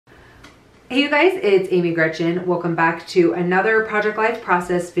Hey you guys, it's Amy Gretchen. Welcome back to another Project Life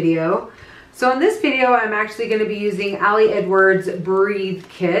Process video. So in this video, I'm actually going to be using Ali Edwards Breathe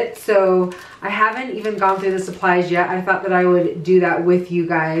Kit. So I haven't even gone through the supplies yet. I thought that I would do that with you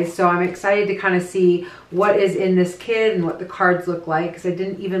guys. So I'm excited to kind of see what is in this kit and what the cards look like, because I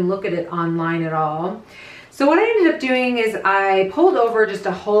didn't even look at it online at all. So what I ended up doing is I pulled over just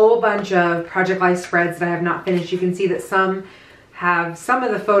a whole bunch of Project Life spreads that I have not finished. You can see that some have some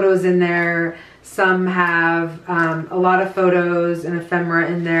of the photos in there, some have a lot of photos and ephemera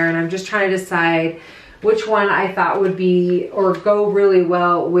in there, and I'm just trying to decide which one I thought would be or go really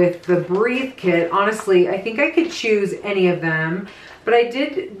well with the Breathe Kit. Honestly, I think I could choose any of them, but I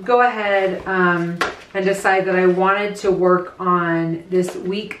did go ahead and decide that I wanted to work on this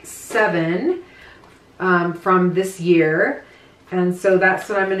week 7 from this year, and so that's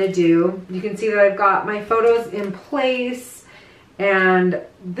what I'm going to do. You can see that I've got my photos in place. And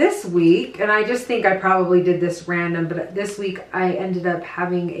this week, and I just think I probably did this random, but this week I ended up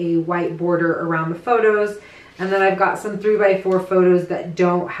having a white border around the photos, and then I've got some 3x4 photos that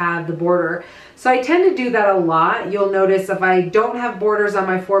don't have the border. So I tend to do that a lot. You'll notice if I don't have borders on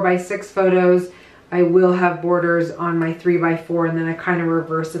my 4x6 photos, I will have borders on my 3x4, and then I kind of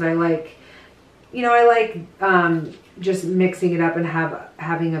reverse it. I like, you know, I like just mixing it up and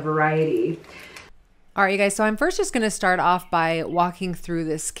having a variety. All right, you guys, so I'm first just going to start off by walking through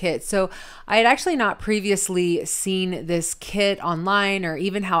this kit. So I had actually not previously seen this kit online or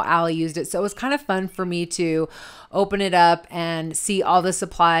even how Ali used it. So it was kind of fun for me to open it up and see all the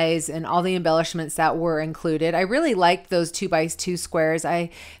supplies and all the embellishments that were included. I really liked those 2x2 squares. I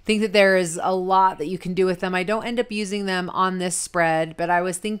think that there is a lot that you can do with them. I don't end up using them on this spread, but I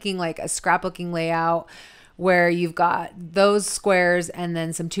was thinking like a scrapbooking layout where you've got those squares and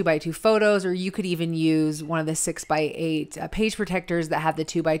then some 2x2 photos, or you could even use one of the 6x8 page protectors that have the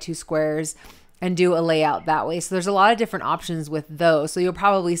 2x2 squares and do a layout that way. So there's a lot of different options with those. So you'll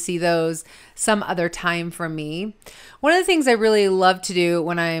probably see those some other time from me. One of the things I really love to do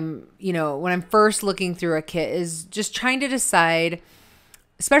when I'm first looking through a kit is just trying to decide,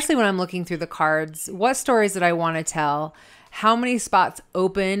 especially when I'm looking through the cards, what stories that I want to tell. How many spots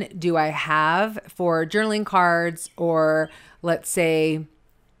open do I have for journaling cards, or let's say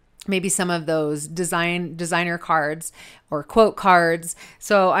maybe some of those designer cards or quote cards.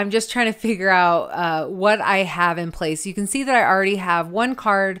 So I'm just trying to figure out what I have in place. You can see that I already have one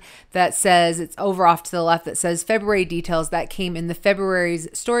card that says, it's over off to the left, that says February details. That came in the February's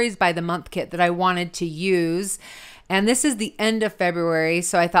Stories by the Month kit that I wanted to use. And this is the end of February,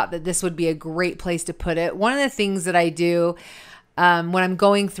 so I thought that this would be a great place to put it. One of the things that I do when I'm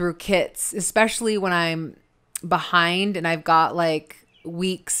going through kits, especially when I'm behind and I've got like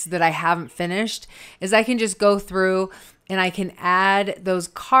weeks that I haven't finished, is I can just go through and I can add those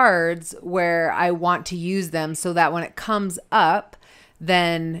cards where I want to use them, so that when it comes up,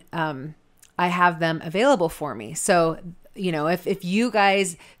 then I have them available for me. So, you know, if you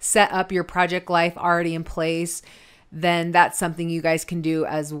guys set up your project life already in place, then that's something you guys can do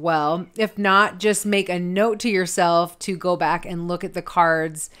as well. If not, just make a note to yourself to go back and look at the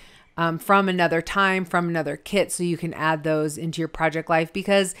cards from another time, from another kit, so you can add those into your project life.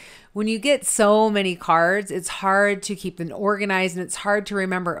 Because when you get so many cards, it's hard to keep them organized, and it's hard to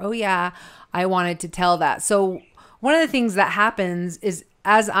remember, oh yeah, I wanted to tell that. So one of the things that happens is,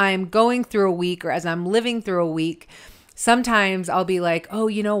 as I'm going through a week, or as I'm living through a week, sometimes I'll be like, oh,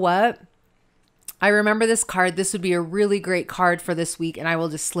 you know what? I remember this card. This would be a really great card for this week, and I will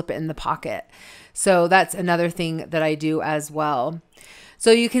just slip it in the pocket. So that's another thing that I do as well.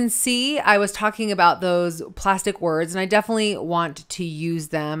 So you can see I was talking about those plastic words, and I definitely want to use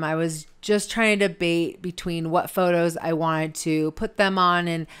them. I was just trying to debate between what photos I wanted to put them on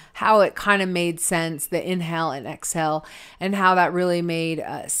and how it kind of made sense, the inhale and exhale, and how that really made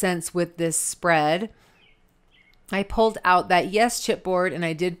sense with this spread. I pulled out that Yes chipboard, and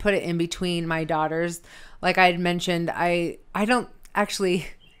I did put it in between my daughters. Like I had mentioned, I don't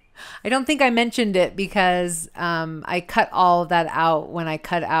think I mentioned it because I cut all of that out when I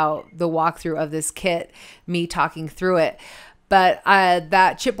cut out the walkthrough of this kit, me talking through it. But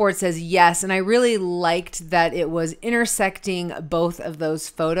that chipboard says yes, and I really liked that it was intersecting both of those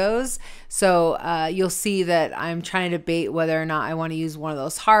photos. So you'll see that I'm trying to debate whether or not I want to use one of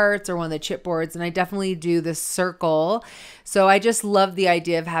those hearts or one of the chipboards, and I definitely do the circle. So I just love the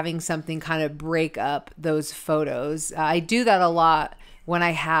idea of having something kind of break up those photos. I do that a lot when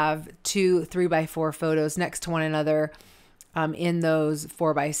I have 2 3x4 photos next to one another in those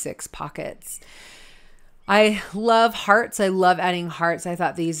 4x6 pockets. I love hearts. I love adding hearts. I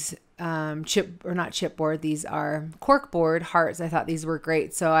thought these these are corkboard hearts. I thought these were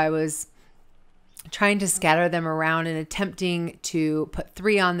great. So I was trying to scatter them around and attempting to put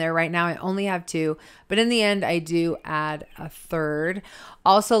 3 on there. Right now I only have 2, but in the end I do add a third.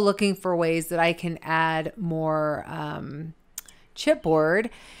 Also looking for ways that I can add more chipboard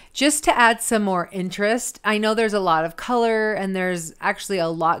just to add some more interest. I know there's a lot of color and there's actually a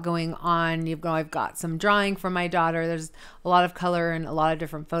lot going on. I've got some drawing from my daughter. There's a lot of color and a lot of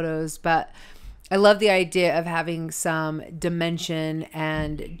different photos, but I love the idea of having some dimension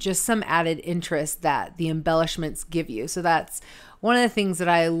and just some added interest that the embellishments give you. So that's one of the things that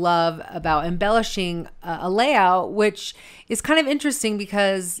I love about embellishing a layout, which is kind of interesting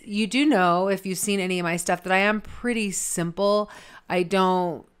because you do know, if you've seen any of my stuff, that I am pretty simple. I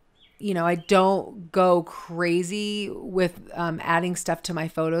don't go crazy with adding stuff to my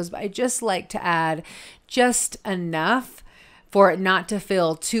photos, but I just like to add just enough for it not to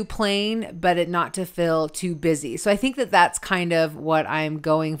feel too plain, but it not to feel too busy. So I think that that's kind of what I'm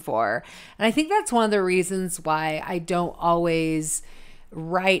going for. And I think that's one of the reasons why I don't always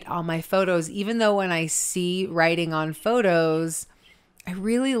write on my photos, even though when I see writing on photos, I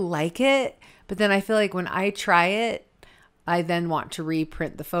really like it. But then I feel like when I try it, I then want to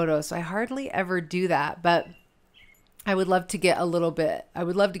reprint the photo. So I hardly ever do that, but I would love to get a little bit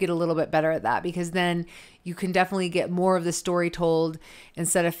better at that, because then you can definitely get more of the story told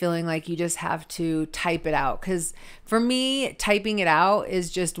instead of feeling like you just have to type it out. Because for me, typing it out is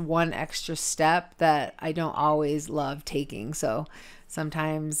just one extra step that I don't always love taking. So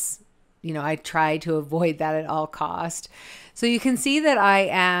sometimes, I try to avoid that at all cost. So you can see that I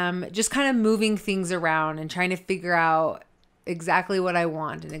am just kind of moving things around and trying to figure out exactly what I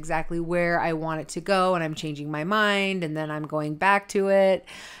want and exactly where I want it to go, and I'm changing my mind and then I'm going back to it.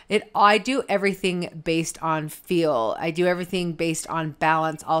 I do everything based on feel. I do everything based on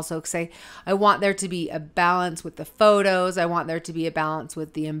balance also, because I want there to be a balance with the photos. I want there to be a balance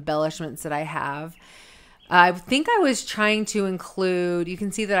with the embellishments that I have. I think I was trying to include, you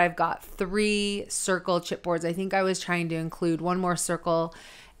can see that I've got 3 circle chipboards. I think I was trying to include one more circle,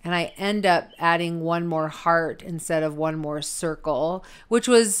 and I end up adding one more heart instead of one more circle, which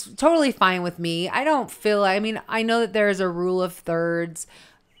was totally fine with me. I know that there's a rule of thirds,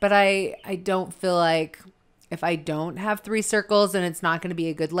 but I don't feel like if I don't have 3 circles, then it's not going to be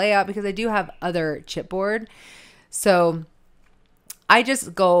a good layout, because I do have other chipboard. So I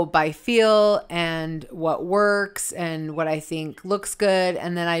just go by feel and what works and what I think looks good.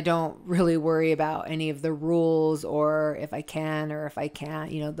 And then I don't really worry about any of the rules, or if I can or if I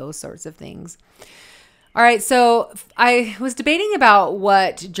can't, those sorts of things. All right. So I was debating about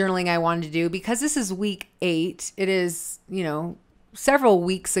what journaling I wanted to do, because this is week 8. It is, several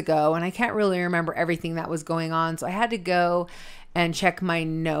weeks ago, and I can't really remember everything that was going on. So I had to go and check my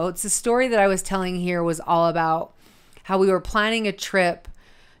notes. The story that I was telling here was all about how we were planning a trip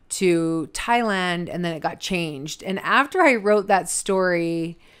to Thailand and then it got changed. And after I wrote that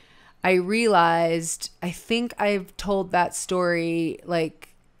story, I realized I think I've told that story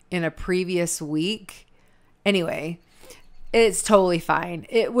like in a previous week. Anyway, it's totally fine.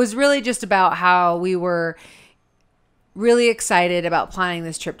 It was really just about how we were really excited about planning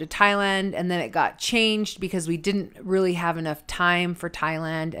this trip to Thailand, and then it got changed because we didn't really have enough time for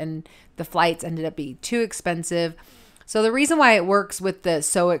Thailand and the flights ended up being too expensive. So the reason why it works with the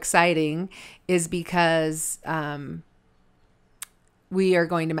so exciting is because we are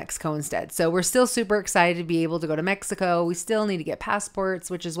going to Mexico instead. So we're still super excited to be able to go to Mexico. We still need to get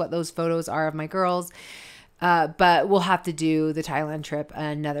passports, which is what those photos are of my girls. But we'll have to do the Thailand trip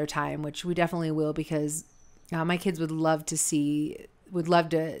another time, which we definitely will, because my kids would love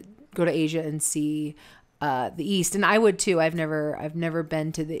to go to Asia and see the East. And I would too. I've never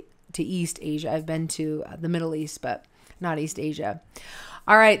been to East Asia. I've been to the Middle East, but not East Asia.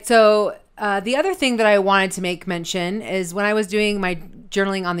 All right. So the other thing that I wanted to make mention is when I was doing my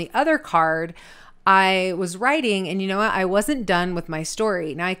journaling on the other card, I was writing, and you know what? I wasn't done with my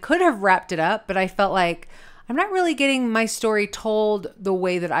story. Now I could have wrapped it up, but I felt like I'm not really getting my story told the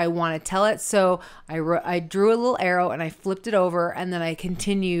way that I want to tell it. So I drew a little arrow and I flipped it over, and then I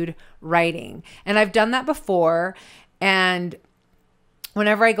continued writing. And I've done that before. And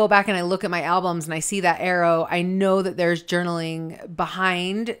whenever I go back and I look at my albums and I see that arrow, I know that there's journaling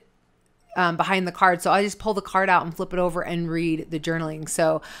behind the card. So I just pull the card out and flip it over and read the journaling.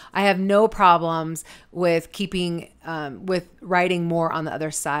 So I have no problems with with writing more on the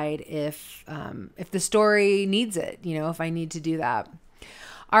other side if the story needs it, if I need to do that.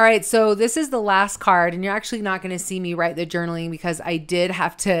 All right. So this is the last card, and you're actually not going to see me write the journaling because I did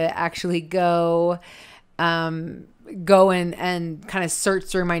have to actually go and kind of search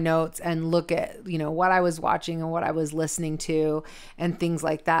through my notes and look at, what I was watching and what I was listening to and things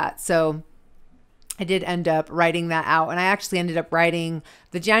like that. So I did end up writing that out, and I actually ended up writing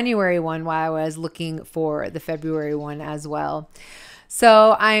the January one while I was looking for the February one as well.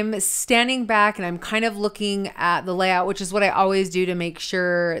 So I'm standing back and I'm kind of looking at the layout, which is what I always do to make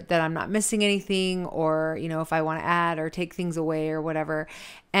sure that I'm not missing anything, or, you know, if I want to add or take things away or whatever.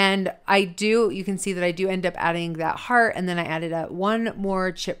 And I do, you can see that I do end up adding that heart, and then I added one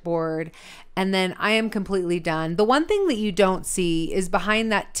more chipboard, and then I am completely done. The one thing that you don't see is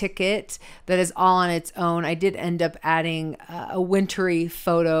behind that ticket that is all on its own, I did end up adding a wintry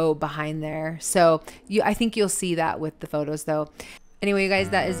photo behind there. So I think you'll see that with the photos though. Anyway, you guys,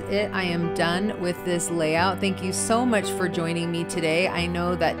 that is it. I am done with this layout. Thank you so much for joining me today. I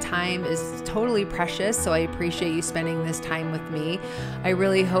know that time is totally precious, so I appreciate you spending this time with me. I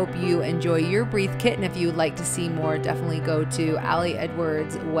really hope you enjoy your Breathe kit, and if you would like to see more, definitely go to Ali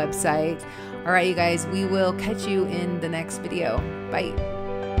Edwards' website. All right, you guys, we will catch you in the next video. Bye.